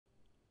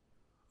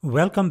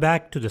Welcome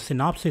back to the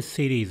Synopsys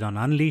series on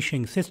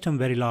unleashing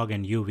SystemVerilog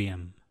and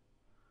UVM.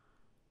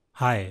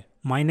 Hi,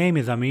 my name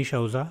is Amish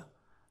Oza.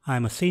 I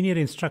am a senior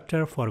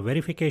instructor for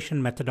verification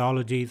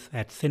methodologies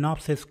at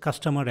Synopsys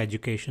Customer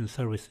Education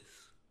Services.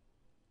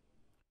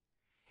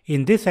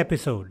 In this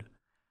episode,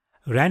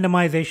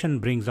 randomization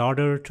brings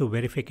order to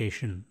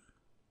verification.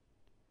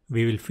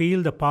 We will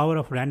feel the power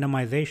of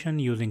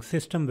randomization using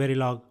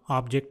SystemVerilog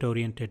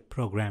Object-oriented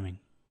programming.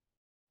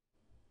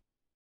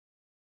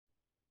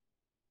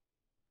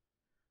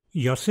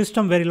 Your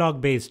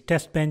SystemVerilog based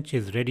test bench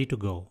is ready to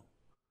go.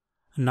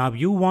 Now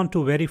you want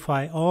to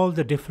verify all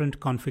the different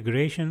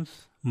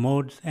configurations,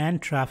 modes,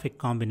 and traffic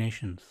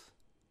combinations.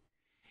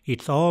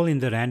 It's all in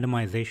the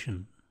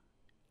randomization.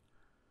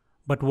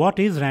 But what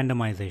is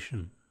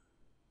randomization?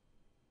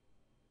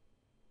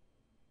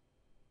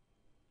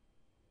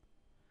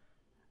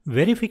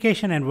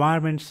 Verification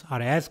environments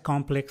are as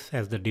complex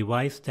as the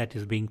device that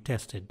is being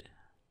tested.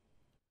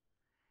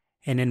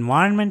 An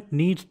environment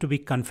needs to be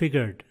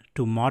configured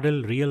to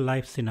model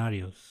real-life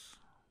scenarios.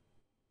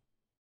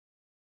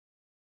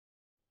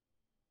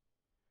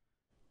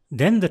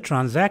 Then the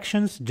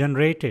transactions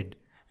generated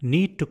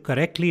need to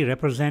correctly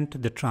represent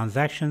the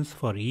transactions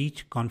for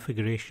each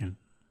configuration.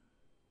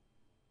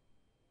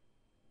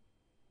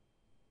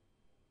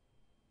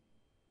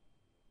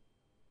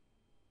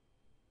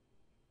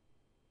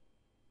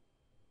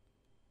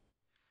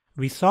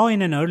 We saw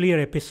in an earlier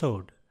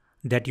episode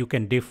that you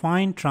can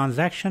define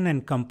transaction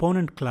and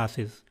component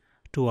classes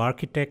to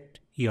architect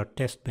your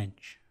test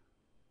bench.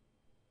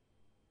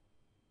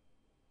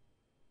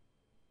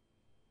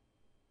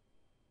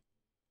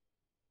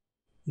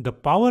 The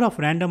power of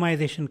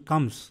randomization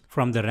comes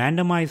from the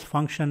randomize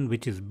function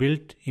which is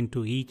built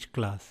into each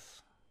class.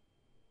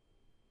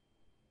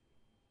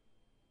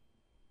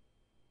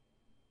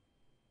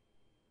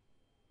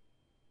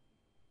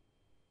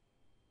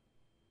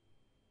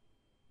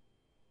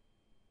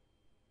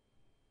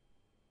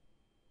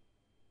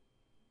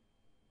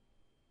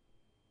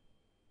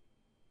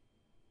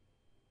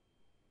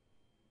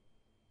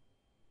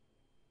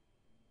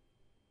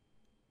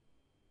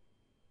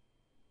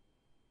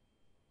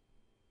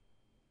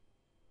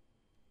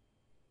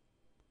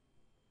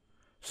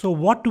 So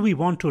what do we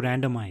want to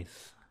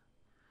randomize?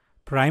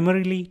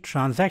 Primarily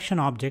transaction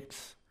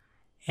objects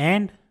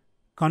and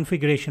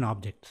configuration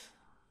objects.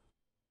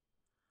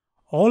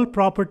 All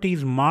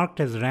properties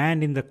marked as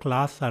rand in the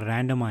class are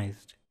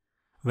randomized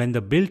when the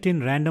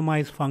built-in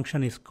randomize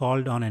function is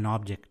called on an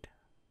object.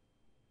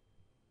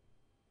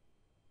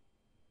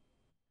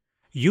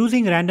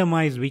 Using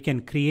randomize, we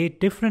can create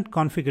different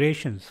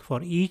configurations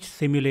for each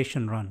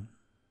simulation run.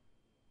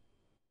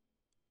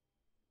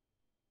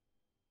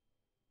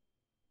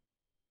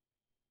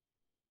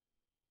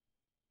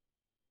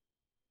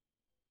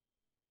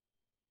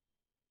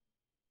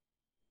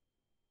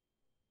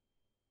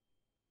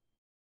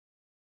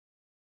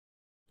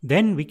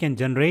 Then we can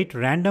generate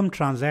random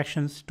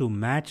transactions to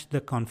match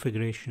the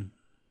configuration.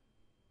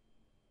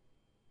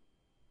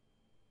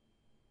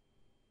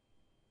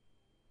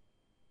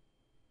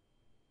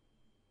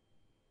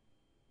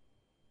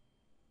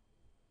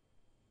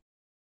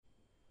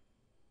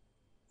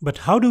 But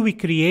how do we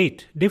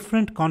create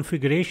different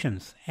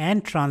configurations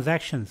and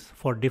transactions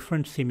for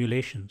different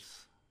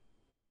simulations?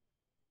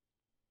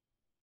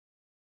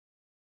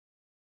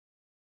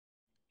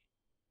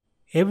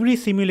 Every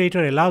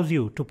simulator allows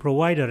you to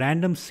provide a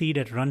random seed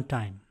at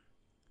runtime.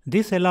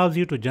 This allows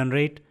you to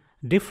generate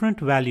different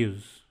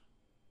values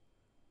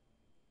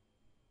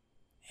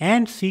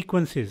and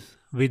sequences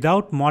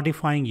without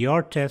modifying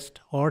your test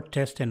or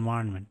test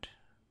environment.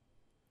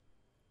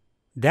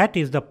 That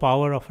is the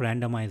power of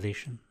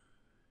randomization.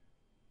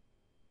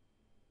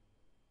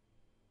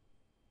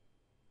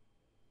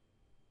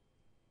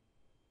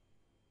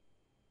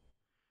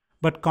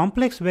 But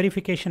complex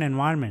verification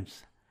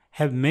environments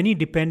have many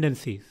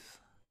dependencies.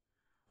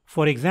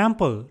 For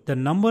example, the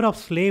number of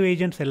slave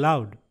agents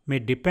allowed may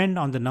depend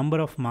on the number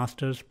of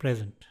masters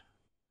present.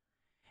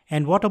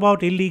 And what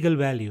about illegal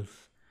values?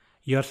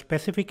 Your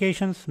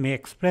specifications may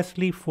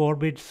expressly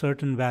forbid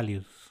certain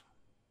values.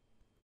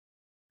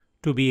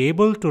 To be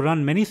able to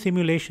run many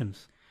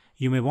simulations,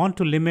 you may want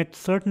to limit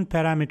certain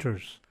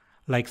parameters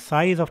like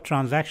size of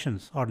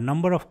transactions or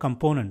number of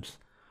components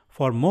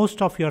for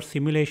most of your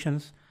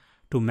simulations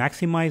to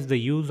maximize the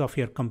use of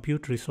your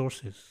compute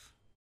resources.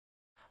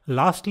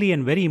 Lastly,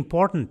 and very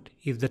important,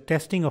 is the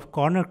testing of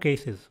corner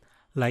cases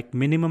like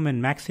minimum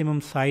and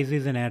maximum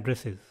sizes and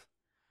addresses.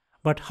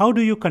 But how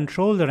do you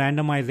control the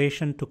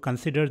randomization to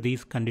consider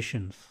these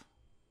conditions?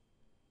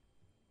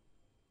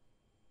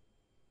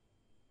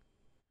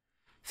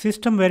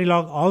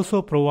 SystemVerilog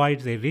also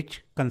provides a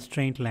rich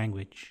constraint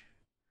language.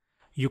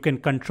 You can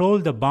control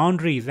the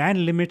boundaries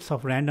and limits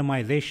of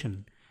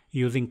randomization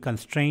using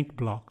constraint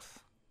blocks.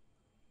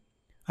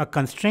 A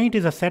constraint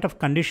is a set of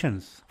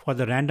conditions for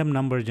the random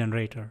number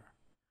generator.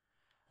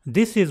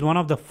 This is one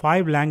of the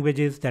 5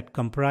 languages that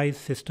comprise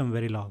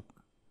SystemVerilog.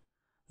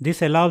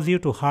 This allows you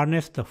to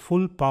harness the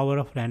full power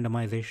of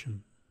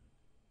randomization.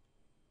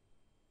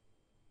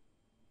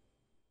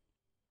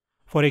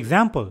 For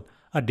example,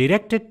 a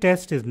directed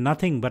test is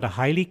nothing but a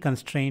highly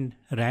constrained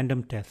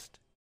random test.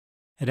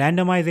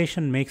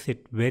 Randomization makes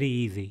it very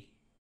easy.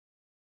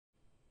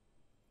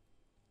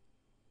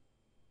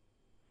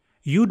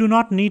 You do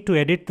not need to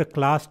edit the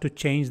class to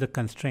change the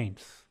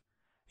constraints.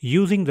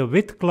 Using the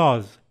with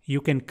clause, you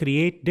can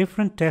create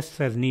different tests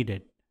as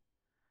needed.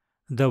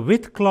 The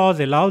with clause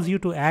allows you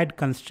to add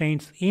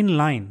constraints in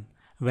line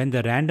when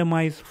the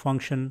randomize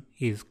function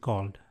is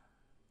called.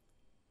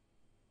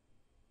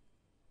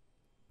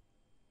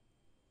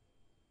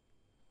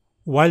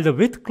 While the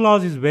with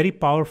clause is very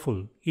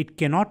powerful, it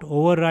cannot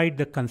override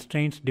the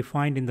constraints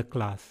defined in the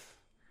class.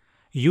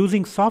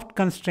 Using soft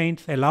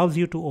constraints allows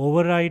you to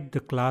override the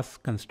class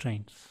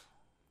constraints.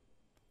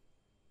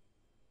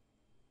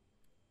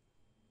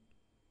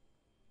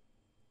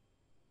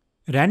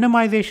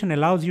 Randomization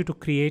allows you to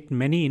create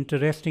many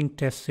interesting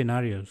test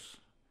scenarios.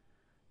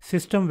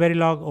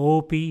 SystemVerilog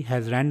OOP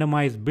has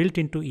randomize built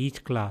into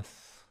each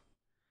class.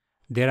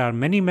 There are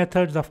many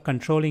methods of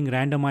controlling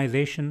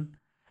randomization,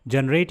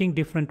 generating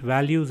different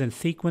values and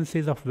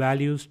sequences of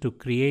values to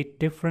create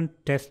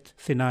different test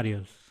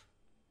scenarios.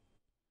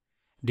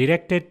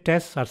 Directed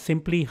tests are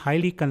simply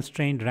highly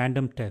constrained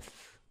random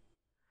tests.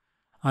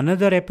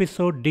 Another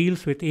episode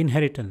deals with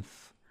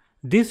inheritance.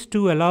 This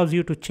too allows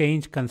you to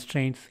change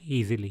constraints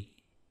easily.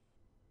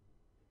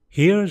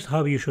 Here's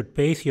how you should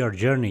pace your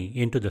journey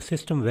into the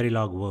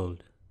SystemVerilog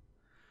world.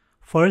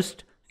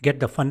 First, get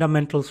the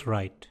fundamentals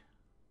right.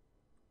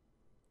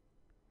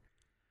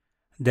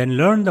 Then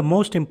learn the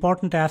most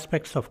important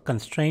aspects of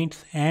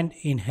constraints and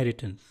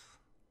inheritance.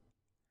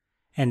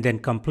 And then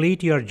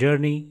complete your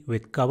journey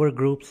with cover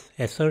groups,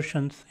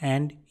 assertions,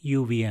 and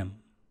UVM.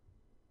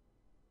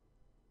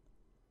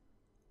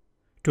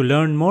 To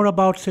learn more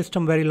about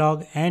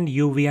SystemVerilog and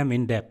UVM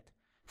in depth,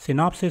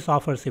 Synopsys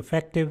offers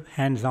effective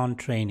hands-on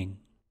training.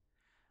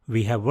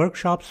 We have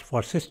workshops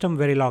for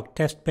SystemVerilog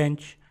Test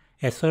Bench,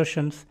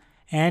 assertions,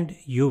 and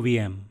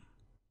UVM.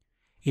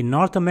 In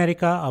North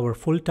America, our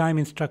full-time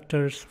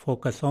instructors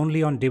focus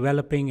only on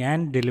developing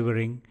and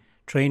delivering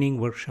training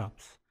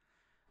workshops.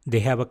 They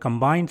have a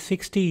combined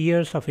 60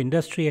 years of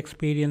industry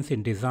experience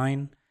in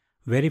design,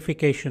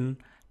 verification,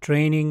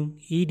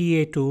 training,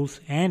 EDA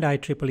tools, and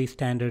IEEE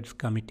standards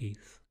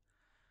committees.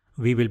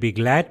 We will be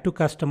glad to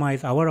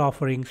customize our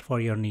offerings for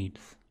your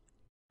needs.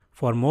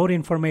 For more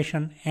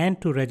information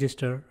and to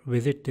register,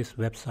 visit this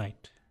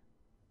website.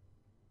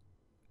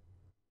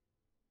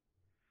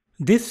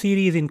 This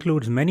series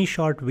includes many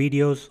short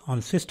videos on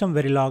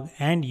SystemVerilog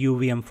and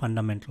UVM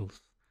fundamentals.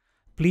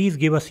 Please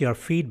give us your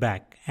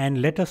feedback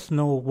and let us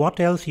know what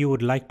else you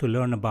would like to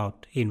learn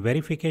about in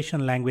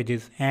verification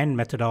languages and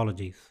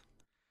methodologies.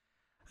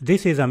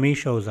 This is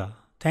Amish Oza.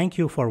 Thank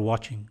you for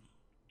watching.